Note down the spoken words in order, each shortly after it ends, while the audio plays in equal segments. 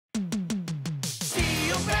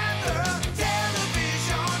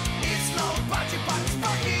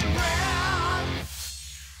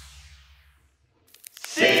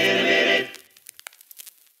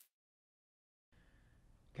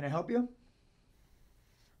help you?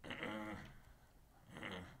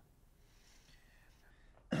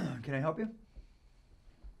 Can I help you?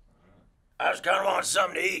 I just kind of want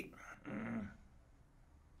something to eat.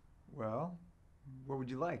 Well, what would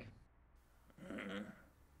you like?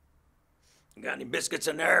 You got any biscuits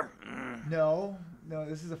in there? No,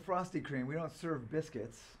 this is a Frosty Cream. We don't serve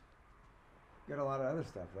biscuits. Got a lot of other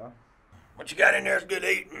stuff, though. What you got in there is good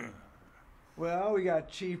eating. Well, we got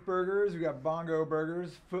Chief Burgers, we got Bongo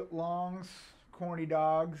Burgers, Footlongs, Corny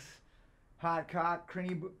Dogs, Hot Cock,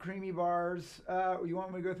 creamy bars. You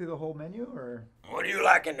want me to go through the whole menu, or? What do you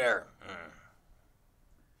like in there?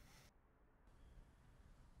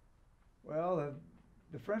 Well,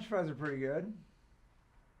 the French fries are pretty good.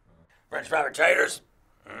 French fry potatoes?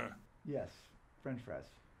 Yes, French fries.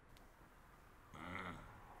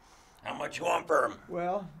 How much you want for them?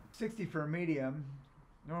 Well, 60 for a medium.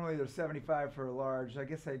 Normally they're 75 for a large. I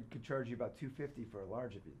guess I could charge you about $2.50 for a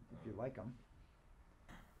large if you like them.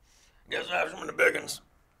 Guess I have some of the big ones.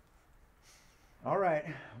 All right,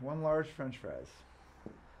 1 large French fries.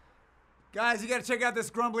 Guys, you gotta check out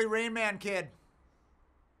this grumbly Rain Man kid.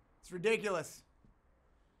 It's ridiculous.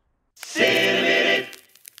 See